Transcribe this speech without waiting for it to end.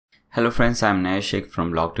Hello friends, I'm Nayashik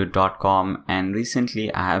from blogdude.com, and recently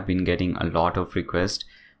I have been getting a lot of requests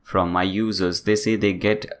from my users. They say they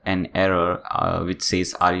get an error which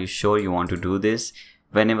says, "Are you sure you want to do this?"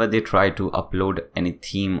 whenever they try to upload any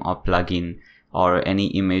theme or plugin or any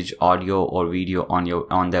image, audio or video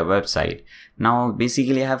on their website. Now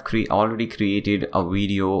basically I have already created a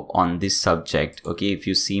video on this subject. Okay, if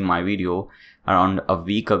you see my video, around a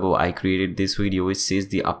week ago I created this video which says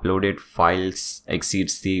the uploaded files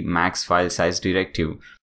exceeds the max file size directive.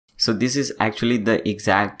 So this is actually the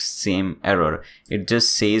exact same error. It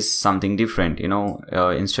just says something different,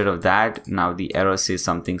 instead of that, now the error says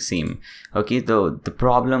something same. Okay, the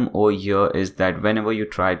problem over here is that whenever you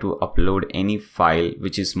try to upload any file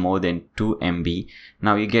which is more than 2 MB,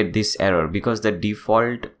 now you get this error because the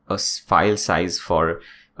default file size for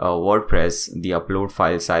WordPress, the upload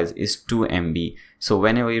file size is 2 MB. So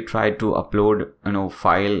whenever you try to upload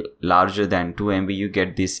file larger than 2 MB, you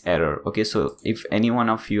get this error. Okay, so if any one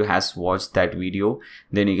of you has watched that video,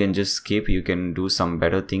 then you can just skip. You can do some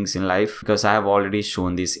better things in life, because I have already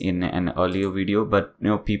shown this in an earlier video. But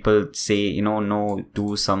people say no,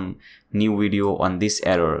 do some new video on this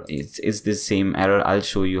error. It's the same error. I'll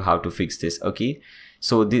show you how to fix this. Okay,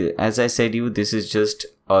 so as I said this is just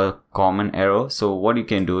a common error. So what you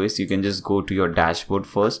can do is you can just go to your dashboard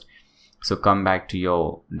first. So come back to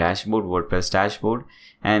your dashboard, WordPress dashboard,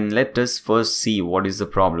 and let us first see what is the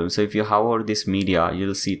problem. So if you hover this media,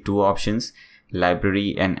 you'll see two options,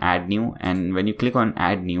 library and add new. And when you click on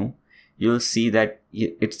add new, you'll see that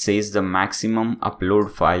it says the maximum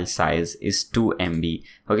upload file size is 2 MB.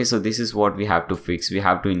 Okay, so this is what we have to fix. We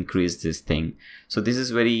have to increase this thing. So this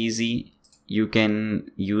is very easy. You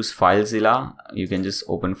can use FileZilla. You can just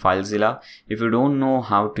open FileZilla. If you don't know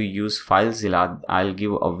how to use FileZilla, I'll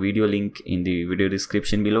give a video link in the video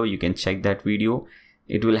description below. You can check that video.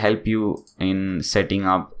 It will help you in setting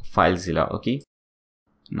up FileZilla. Okay,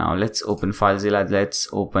 now let's open FileZilla. Let's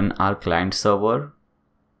open our client server.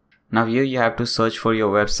 Now here you have to search for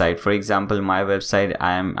your website. For example, my website,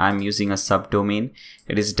 I'm using a subdomain.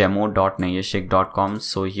 It is demo.nayashik.com.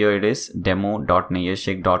 So here it is,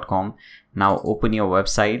 demo.nayashik.com. Now open your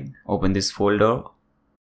website, open this folder,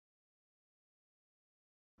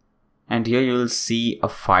 and here you will see a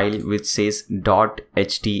file which says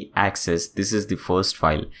 .htaccess. This is the first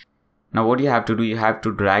file. Now what you have to do, you have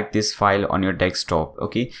to drag this file on your desktop.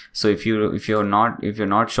 Okay, so if you're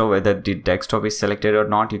not sure whether the desktop is selected or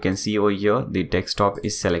not, you can see over here the desktop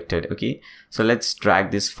is selected. Okay, so let's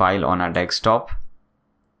drag this file on our desktop.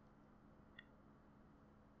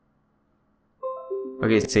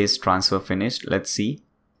 Okay, it says transfer finished. Let's see.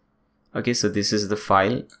 Okay, so this is the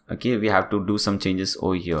file. Okay, we have to do some changes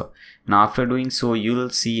over here. Now after doing so, you'll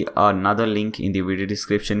see another link in the video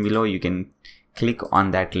description below. You can click on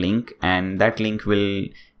that link, and that link will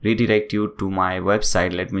redirect you to my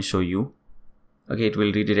website. Let me show you. Okay, it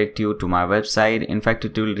will redirect you to my website. In fact,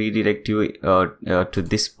 it will redirect you to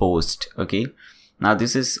this post. Okay, now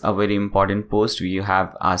this is a very important post. We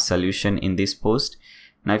have our solution in this post.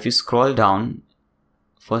 Now if you scroll down,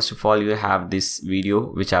 first of all, you have this video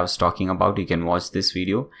which I was talking about. You can watch this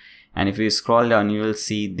video, and if you scroll down, you will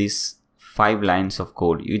see these 5 lines of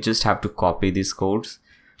code. You just have to copy these codes.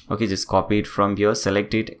 Okay, just copy it from here,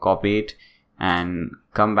 select it, copy it, and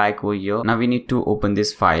come back over here. Now we need to open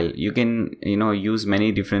this file. You can use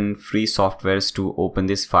many different free softwares to open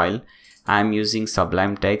this file. I'm using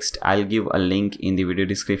Sublime Text. I'll give a link in the video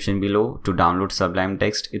description below to download Sublime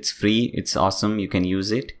Text. It's free, it's awesome, you can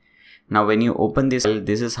use it. Now when you open this file,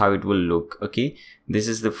 this is how it will look. Okay, this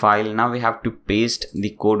is the file. Now we have to paste the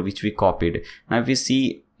code which we copied. Now if you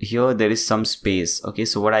see here, there is some space. Okay,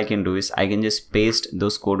 so what I can do is I can just paste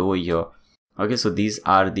those code over here. Okay, so these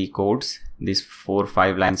are the codes, these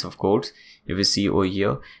 4-5 lines of codes. If you see over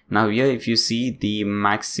here, now here if you see the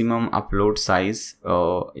maximum upload size,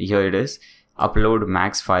 here it is, upload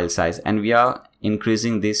max file size, and we are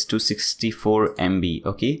increasing this to 64 MB.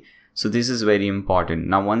 Okay, so this is very important.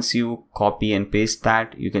 Now once you copy and paste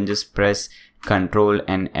that, you can just press Ctrl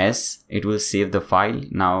and S. It will save the file.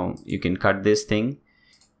 Now you can cut this thing.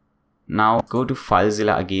 Now go to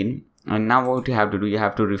FileZilla again, and now what you have to do, you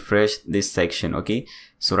have to refresh this section. Okay,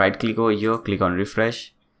 so right click over here, click on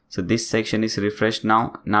refresh. So this section is refreshed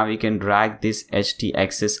now. Now you can drag this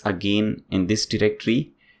htaccess again in this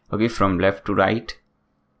directory. Okay, from left to right.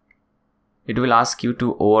 It will ask you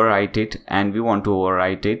to overwrite it, and we want to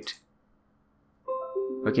overwrite it.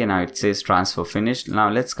 Okay, now it says transfer finished. Now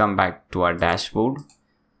let's come back to our dashboard.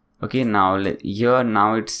 Okay, now here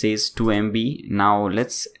now it says 2 MB. Now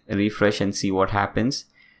let's refresh and see what happens.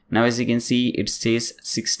 Now as you can see, it says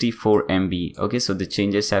 64 MB. Okay, so the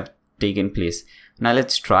changes have taken place. Now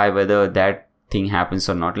let's try whether that thing happens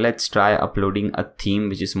or not. Let's try uploading a theme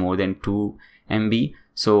which is more than 2 MB.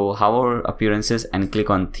 So hover appearances and click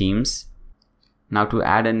on themes. Now to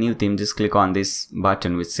add a new theme, just click on this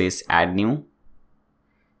button which says add new.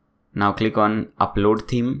 Now click on upload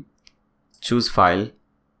theme, choose file.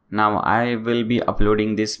 Now I will be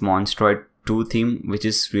uploading this Monstroid 2 theme, which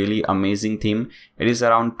is really amazing theme. It is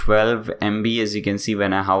around 12 MB. As you can see,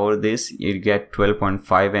 when I hover this, you get 12.5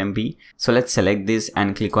 MB. So let's select this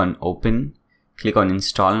and click on open. Click on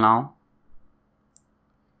install now.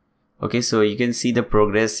 Okay, so you can see the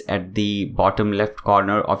progress at the bottom left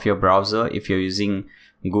corner of your browser. If you're using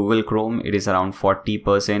Google Chrome, it is around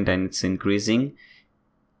 40% and it's increasing.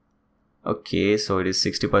 Okay, so it is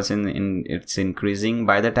 60% it's increasing.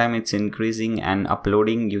 By the time it's increasing and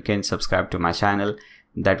uploading, you can subscribe to my channel.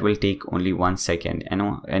 That will take only 1 second,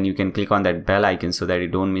 and you can click on that bell icon so that you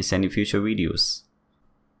don't miss any future videos.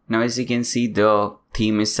 Now as you can see, the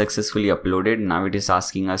theme is successfully uploaded. Now it is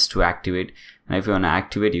asking us to activate. Now if you want to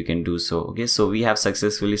activate, you can do so. Okay, so we have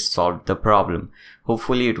successfully solved the problem.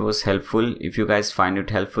 Hopefully it was helpful. If you guys find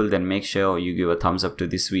it helpful, then make sure you give a thumbs up to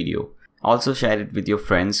this video. Also share it with your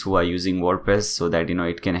friends who are using WordPress so that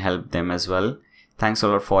it can help them as well. Thanks a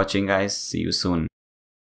lot for watching, guys. See you soon.